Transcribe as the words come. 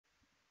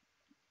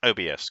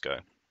OBS go.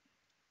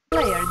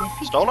 Player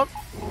defeated. Stolen?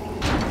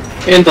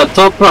 In the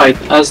top right,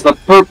 as the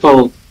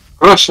purple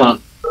Russia,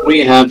 we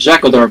have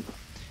JackoDerp.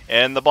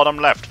 In the bottom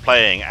left,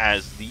 playing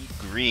as the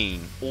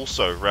green,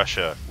 also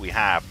Russia, we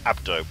have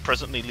Abdo,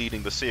 presently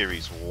leading the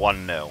series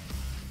 1-0.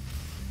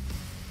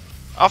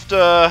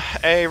 After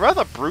a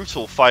rather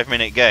brutal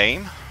 5-minute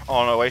game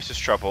on Oasis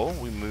Trouble,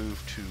 we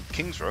move to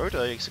Kings Road,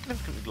 a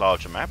significantly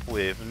larger map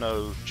with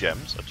no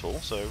gems at all,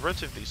 so a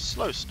relatively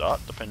slow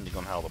start depending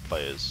on how the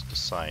players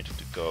decide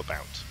to go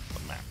about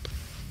the map.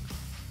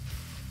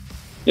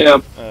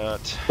 Yeah,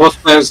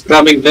 both players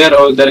grabbing there,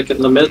 or Derek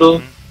in the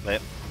middle.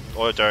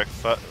 Or Derek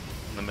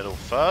in the middle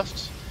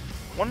first.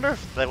 Wonder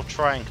if they'll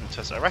try and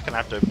contest. I reckon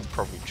Abdo will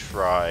probably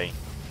try.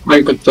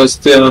 I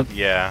contest, yeah.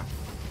 Yeah.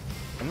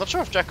 I'm not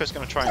sure if Jacko's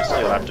going to try and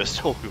steal Abdo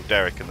still with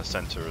Derek in the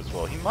center as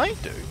well. He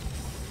might do.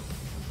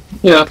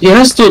 Yeah, he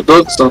has 2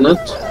 dogs on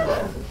it.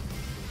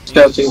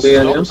 Scouting the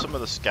area. Some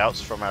of the scouts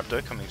from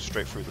Abdo coming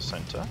straight through the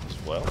center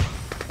as well.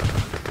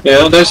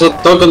 Yeah, there's a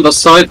dog on the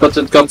side, but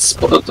it got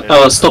stopped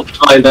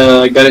by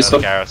the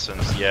garrison.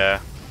 Garrisons, yeah.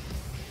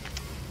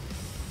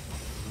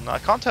 No, I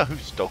can't tell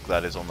whose dog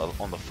that is on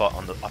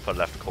the upper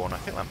left corner. I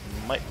think that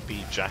might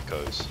be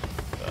Jacko's.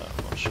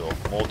 I'm not sure.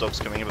 More dogs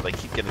coming in, but they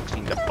keep getting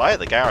cleaned up by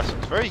the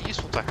garrisons. Very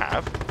useful to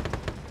have.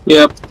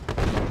 Yep.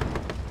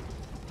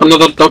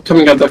 Another dog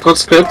coming at the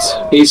conscript.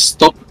 He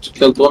stopped,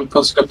 killed 1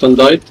 conscript and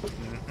died.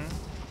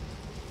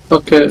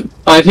 Okay,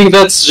 I think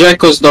that's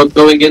Jacko's dog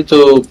going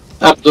into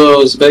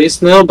Abdo's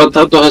base now, but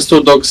Abdo has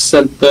 2 dogs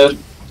sent there.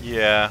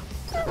 Yeah.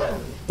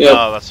 Yeah.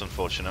 Oh, that's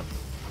unfortunate.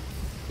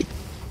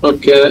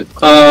 Okay,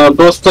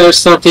 both players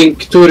starting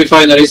 2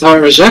 refineries.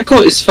 However,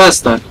 Jacko is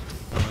faster.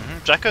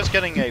 Jacko's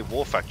getting a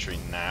war factory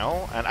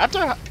now, and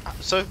Abdo.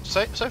 So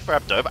for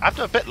Abdo, but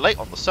Abdo a bit late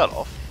on the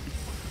sell-off.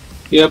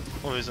 Yep.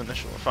 Or his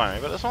initial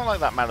refinery, but it's not like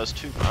that matters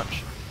too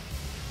much.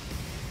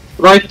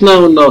 Right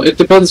now, no. It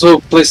depends who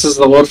places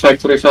the war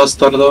factory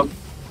faster, though.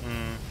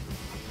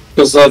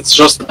 Because that's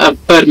just a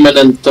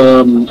permanent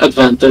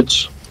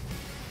advantage.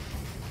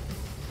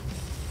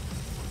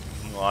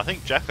 Well, I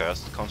think Jacko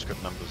has the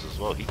conscript numbers as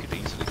well. He could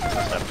easily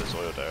contest Abdo's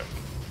oil derrick.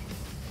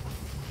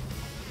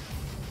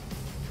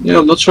 Yeah,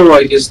 I'm not sure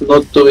why he's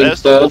not doing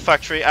There's that. the war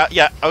factory.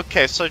 Yeah,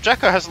 okay, so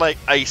Jacko has like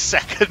a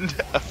second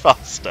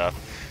faster.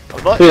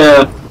 I'm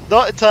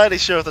not entirely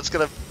sure if that's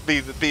going to be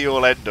the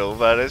be-all end-all,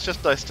 but it's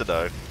just nice to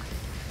know.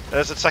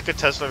 There's a second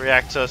Tesla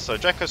reactor, so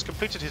Jacko's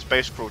completed his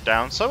base crawl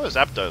down. So has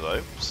Abdo,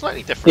 though.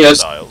 Slightly different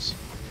styles.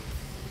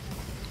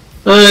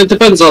 It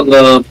depends on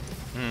the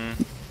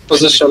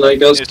position, I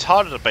guess. It's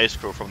harder to base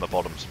crawl from the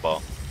bottom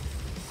spot.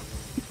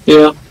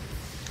 Yeah.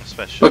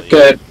 Especially.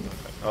 Okay.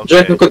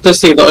 Jacko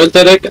contesting the oil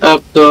derrick.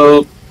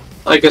 Abdo,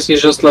 I guess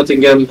he's just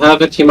letting him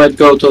have it. He might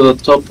go to the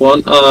top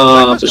one.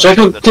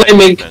 Jacko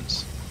claiming.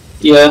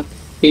 Yeah,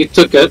 he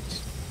took it.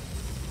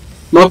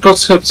 More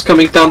conscripts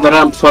coming down the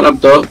ramp for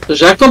Abdo.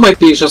 Jacko might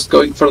be just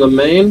going for the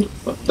main.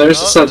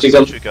 There's a sentry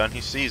gun. He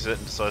sees it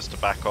and decides to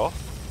back off.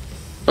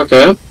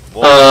 Okay.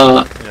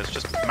 It's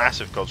just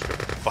massive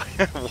conscript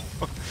fire.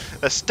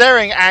 They're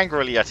staring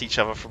angrily at each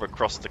other from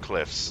across the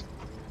cliffs.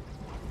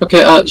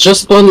 Okay,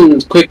 just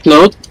one quick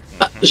note.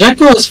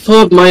 Jacko has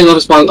 4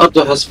 miners while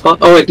Abdo has 5.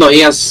 Oh wait, no,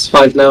 he has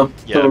 5 now.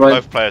 Yeah,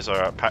 both players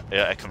are at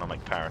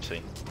economic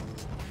parity.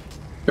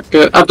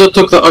 Okay, Abdo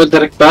took the oil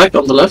derrick back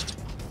on the left.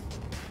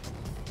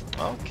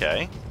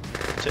 Okay.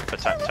 Tit for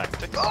tat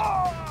tactics.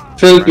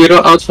 Field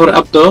Bureau out for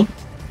Abdo.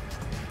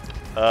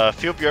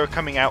 Field Bureau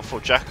coming out for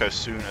Jacko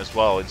soon as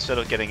well. Instead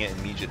of getting it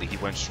immediately, he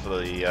went for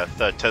the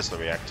 3rd Tesla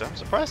reactor. I'm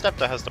surprised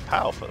Abdo has the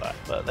power for that,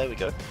 but there we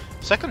go.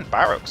 2nd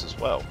barracks as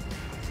well.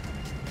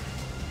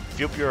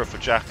 Field Bureau for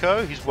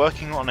Jacko. He's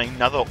working on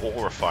another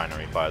ore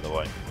refinery, by the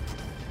way.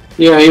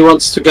 Yeah, he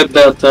wants to get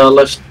that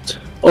left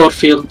ore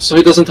field, so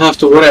he doesn't have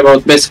to worry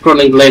about basic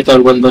running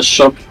later when the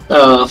shop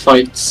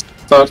fights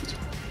start.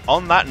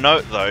 On that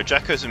note, though,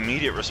 Jacko's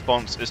immediate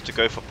response is to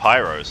go for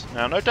pyros.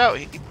 Now, no doubt,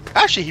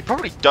 he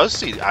probably does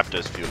see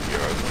Abdo's Field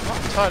Bureau, but I'm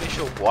not entirely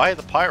sure why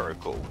the pyro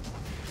call.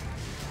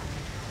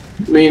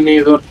 Me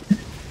neither.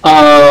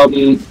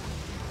 Abdo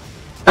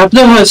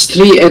has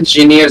 3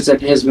 engineers in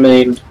his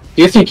main.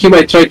 Do you think he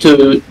might try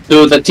to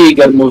do the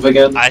Tiger move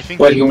again? I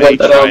think he may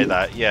try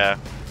that, yeah.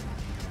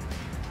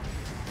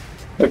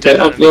 Okay,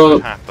 Abdo.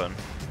 Happen.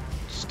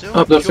 Still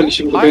Abdo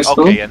finishing the base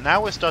now. Okay, and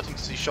now we're starting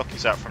to see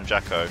shockies out from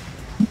Jacko.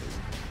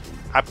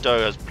 Abdo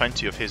has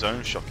plenty of his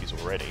own shockies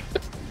already.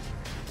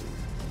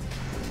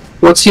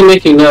 What's he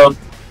making now?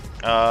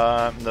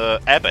 The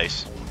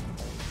airbase.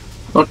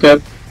 Okay.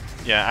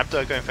 Yeah,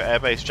 Abdo going for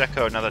airbase.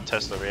 Jacko another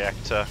Tesla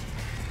reactor.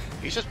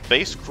 He's just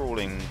base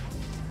crawling.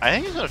 I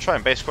think he's going to try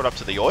and base crawl up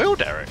to the oil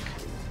derrick.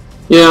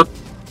 Yeah.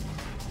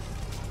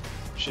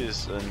 Which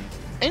is an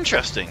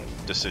interesting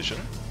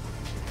decision,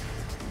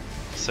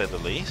 to say the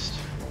least.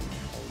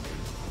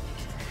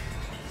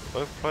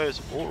 Both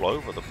players all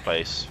over the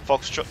place.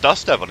 Foxtrot,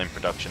 Dust Devil in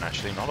production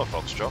actually, not a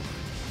Foxtrot.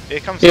 Here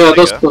comes the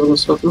Dust Devil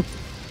as well.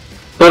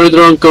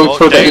 Drone going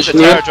for the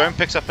engineer. The drone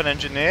picks up an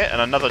engineer,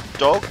 and another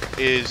dog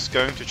is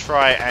going to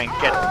try and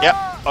get. Yep.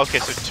 Okay,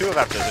 so 2 of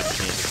Abdo's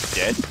engineers are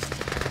dead.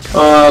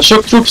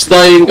 Shock troops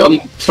dying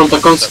from the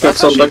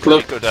conscripts on the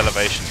cliff. Good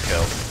elevation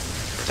kill.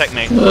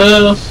 Technique.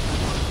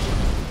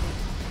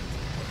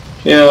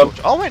 Yeah.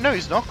 Oh wait, no,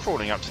 he's not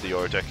crawling up to the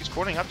ore deck. He's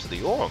crawling up to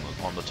the ore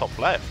on the top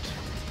left.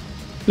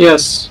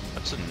 Yes.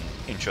 That's an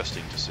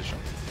interesting decision.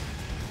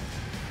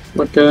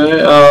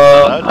 Okay.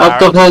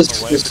 Abdo has.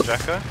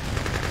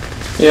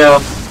 Yeah.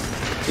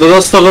 The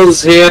dust level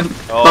is here.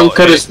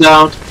 Bunker is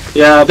down.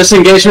 Yeah. This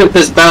engagement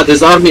is bad.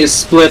 His army is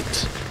split.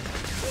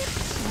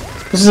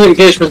 This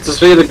engagement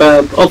is really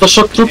bad. All the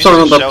shock troops are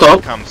on the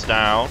top. Comes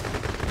down.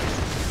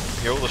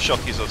 Yeah, all the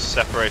shockies are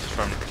separated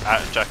from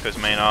Jacko's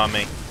main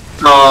army.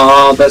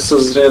 Oh, this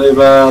is really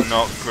bad.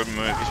 Not good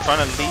move. He's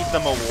trying to lead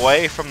them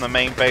away from the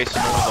main base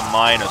and all the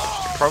miners,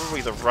 which is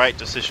probably the right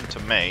decision to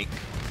make.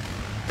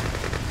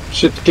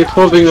 Should keep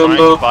moving on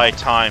though. By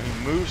time,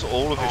 he moves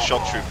all of his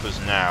shock troopers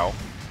now.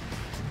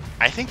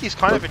 I think he's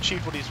kind of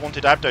achieved what he's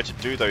wanted Abdo to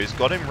do though. He's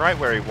got him right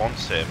where he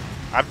wants him.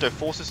 Abdo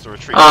forces the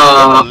retreat.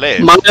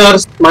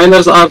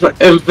 Miners are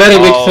a very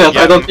big threat.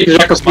 Yeah, I don't think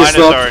Jacko's miners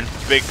are in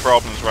big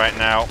problems right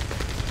now.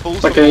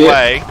 Pulls them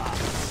away. Yeah.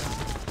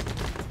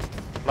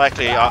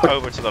 Likely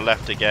over to the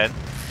left again.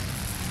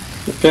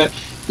 Okay.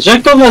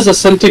 Jacko has a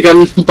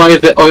Centigun by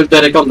the oil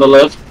derrick on the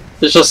left.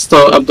 It's just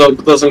so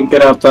Abdo doesn't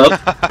get out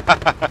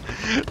that.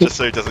 Just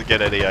so he doesn't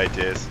get any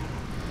ideas.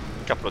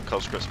 A couple of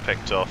conscripts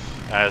picked off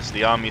as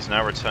the armies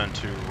now return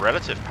to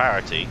relative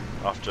parity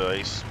after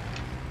a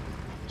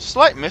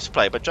slight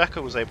misplay, but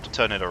Jacko was able to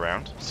turn it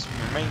around.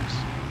 He remains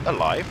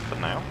alive for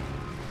now.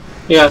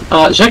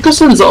 Yeah, Jacko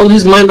sends all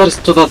his miners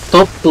to the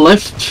top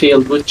left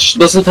field, which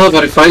doesn't have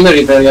a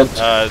refinery there yet.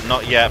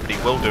 Not yet, but he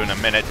will do in a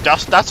minute.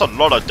 That's a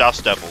lot of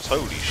dust devils,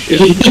 holy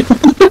shit.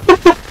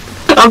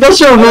 I'm not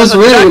sure who's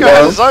winning Jacko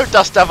has his own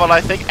dust devil,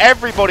 I think.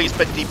 Everybody's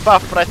been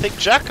debuffed, but I think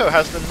Jacko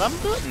has the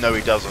number? No,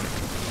 he doesn't.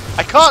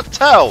 I can't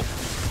tell.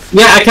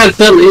 Yeah, I can't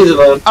tell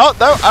either. Oh,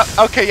 no,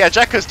 okay, yeah,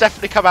 Jacko's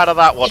definitely come out of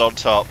that one on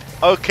top.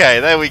 Okay,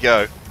 there we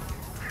go.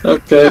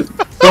 Okay.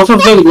 Both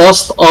of them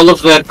lost all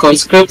of their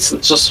conscripts,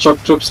 it's just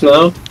shock troops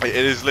now. It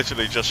is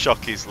literally just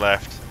shockies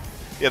left.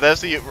 Yeah,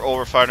 there's the ore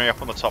refinery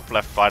up on the top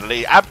left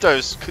finally.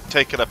 Abdo's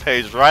taken a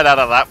page right out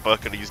of that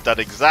book and he's done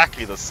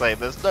exactly the same.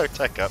 There's no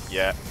tech up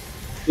yet.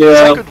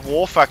 Yeah. Second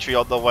war factory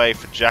on the way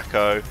for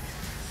Jacko.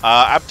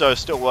 Abdo is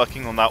still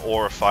working on that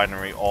ore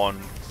refinery on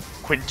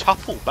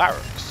quintuple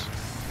barracks.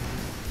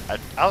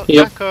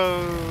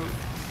 Jacko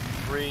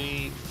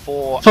 3,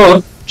 4.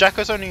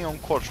 Jacko's only on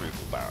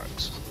quadruple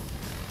barracks.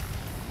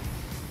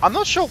 I'm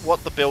not sure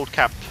what the build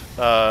cap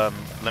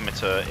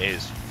limiter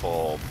is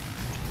for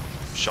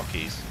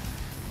shockies.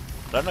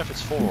 I don't know if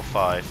it's 4 or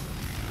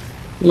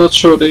 5. Not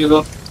sure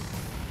either.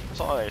 It's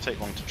not like it take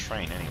long to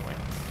train anyway.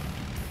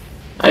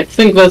 I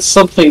think that's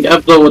something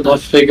Abdo would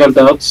have figured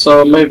out,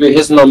 so maybe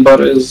his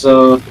number is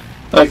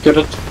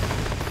accurate.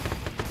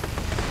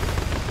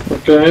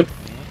 Okay.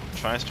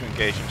 Tries to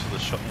engage into the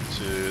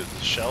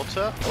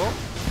shelter. Oh.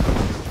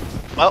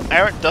 Well,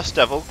 Errant Dust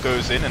Devil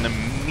goes in and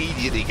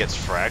immediately gets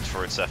fragged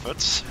for its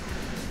efforts.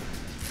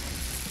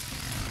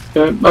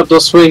 Okay, Abdo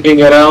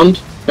swinging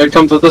around. Here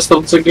come the Dust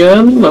Devils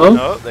again. No.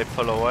 No, they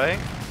pull away.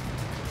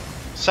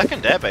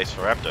 Second airbase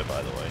for Abdo,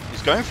 by the way.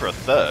 He's going for a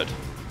third.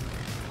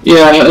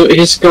 Yeah,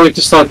 he's going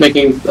to start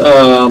making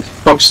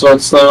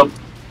Foxtrots now.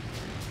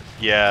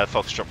 Yeah,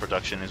 Foxtrot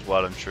production is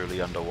well and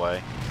truly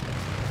underway.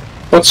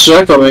 What's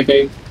Jacko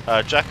making?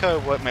 Jacko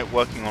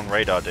working on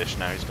radar dish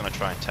now. He's going to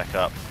try and tech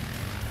up.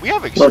 We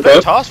have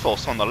a task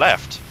force on the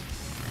left.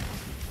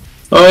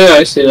 Oh yeah,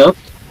 I see that.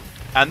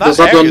 And that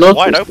area is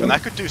wide open.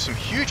 That could do some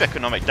huge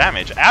economic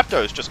damage.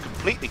 Abdo is just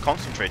completely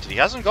concentrated. He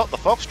hasn't got the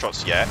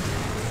Foxtrots yet.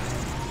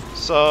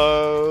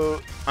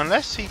 So,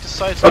 unless he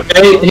decides to...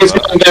 Okay, he's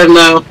going there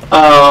now.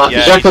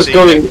 Yeah, Jacko's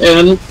going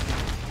in.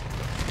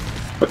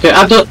 Okay,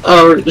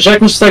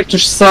 Jacko's trying to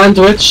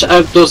sandwich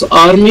Abdo's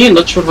army.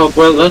 Not sure how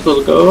well that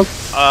will go.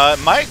 It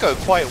might go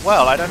quite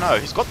well. I don't know.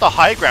 He's got the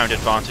high ground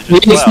advantage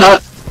as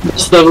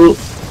well.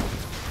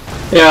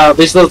 Yeah,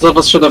 these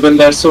levels should have been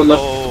there sooner.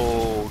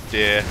 Oh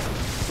dear.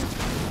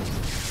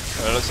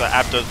 It looks like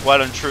Abdo's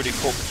well and truly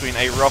caught between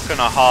a rock and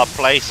a hard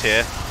place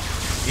here.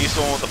 He's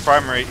the one with the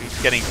primary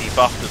getting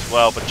debuffed as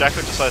well, but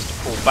Jacko decides to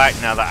pull back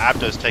now that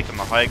Abdo's taken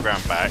the high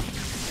ground back.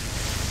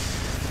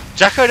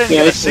 Jacko didn't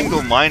get a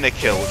single miner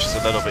kill, which is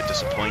a little bit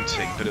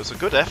disappointing, but it was a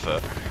good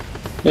effort.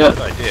 Yeah.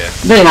 Good idea.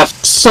 They have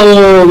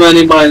so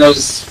many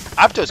miners.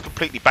 Abdo's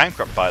completely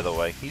bankrupt, by the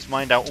way. He's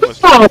mined out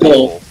almost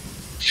all.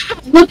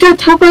 Look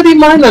at how many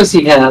miners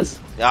he has.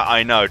 Yeah,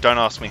 I know. Don't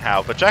ask me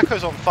how. But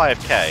Jacko's on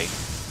 5k.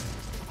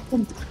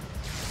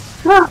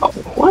 How?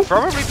 What?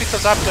 Probably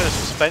because Abdo's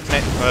spent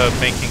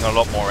making a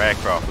lot more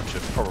aircraft, which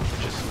is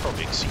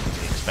probably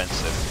exceedingly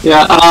expensive.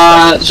 Yeah.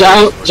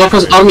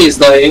 Jacko's army is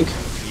dying.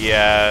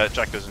 Yeah,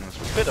 Jacko's in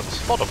a bit of a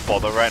spot of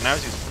bother right now.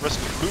 He's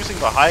risking losing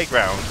the high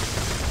ground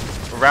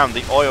around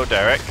the oil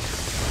derrick.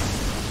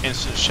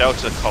 Instant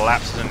shelter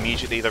collapses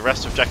immediately. The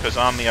rest of Jacko's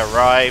army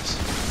arrives.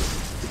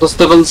 Those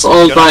devils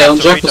all die on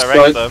Jacko's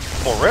side.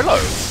 Borillo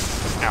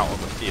out of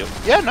the field.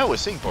 Yeah, no, we're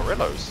seeing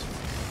Borillos.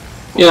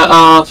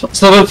 Yeah,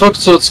 7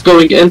 Foxtrots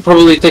going in,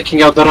 probably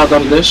taking out the radar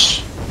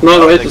dish.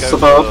 No, wait, They it's go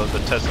about. for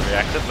the Tesla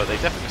reactor, but they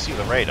definitely see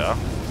the radar.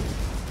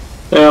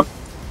 Yeah.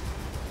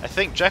 I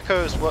think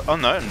Jacko's... Oh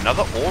no,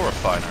 another ore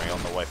refinery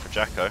on the way for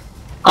Jacko.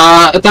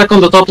 Attack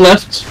on the top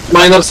left.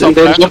 Miners in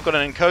danger. We've got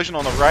an incursion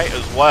on the right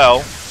as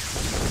well.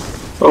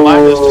 Oh.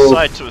 Miners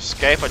decide to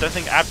escape. I don't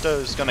think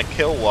Abdo is going to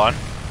kill one.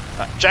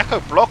 Jacko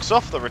blocks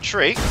off the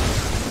retreat.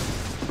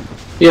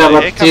 Yeah,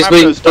 Here but come he's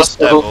being Abdo's Dust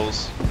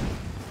Devils.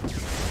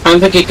 I don't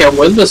think he can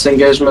win this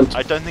engagement.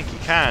 I don't think he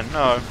can,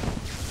 no.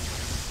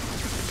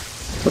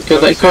 Okay,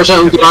 the incursion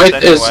on the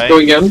right is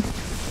going in.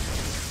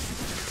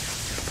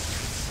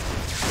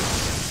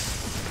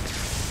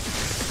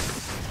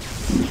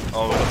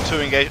 Oh, we've got 2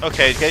 engagement.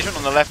 Okay, engagement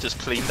on the left is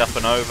cleaned up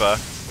and over.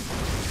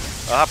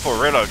 That poor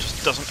Rillo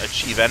just doesn't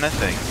achieve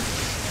anything.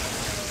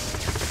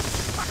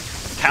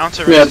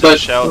 Counter into the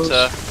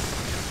shelter.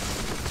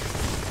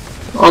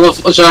 All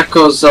of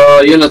Jacko's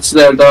units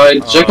there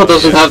died. Jacko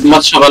doesn't have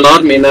much of an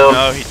army now.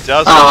 No, he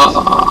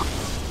doesn't.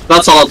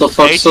 That's a lot of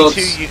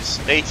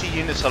Foxtrots. 80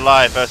 units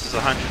alive versus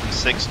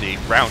 160,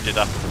 rounded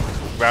up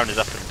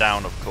and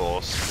down, of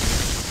course.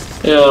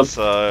 Yeah.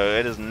 So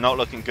it is not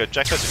looking good.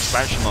 Jacko's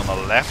expansion on the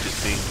left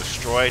is being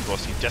destroyed,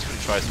 whilst he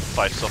desperately tries to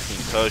fight off the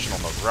incursion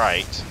on the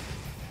right.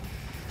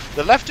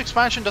 The left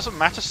expansion doesn't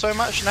matter so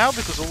much now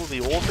because all of the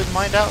ore been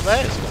mined out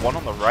there. It's the one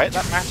on the right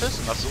that matters,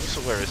 and that's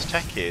also where his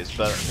tech is.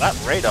 But that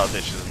radar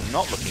dish is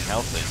not looking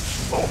healthy.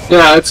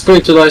 Yeah, it's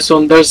going to die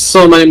soon. There's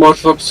so many more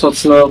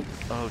Foxtrots now.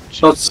 Oh,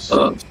 Jesus.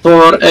 That's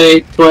 4,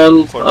 8,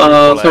 12,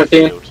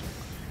 13.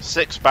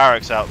 6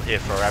 barracks out here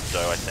for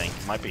Abdo, I think.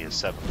 Might be his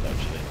 7th,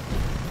 actually.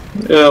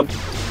 Yeah.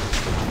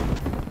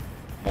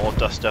 More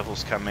Dust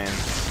Devils come in.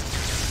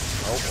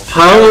 Oh,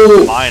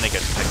 How... Miner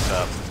gets picked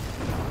up.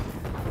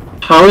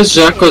 How is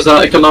Jacko's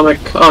economic...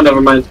 Oh,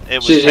 never mind. It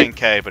was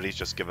 10k, but he's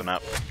just given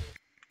up.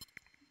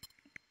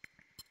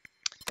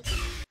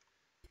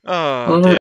 Oh, dear.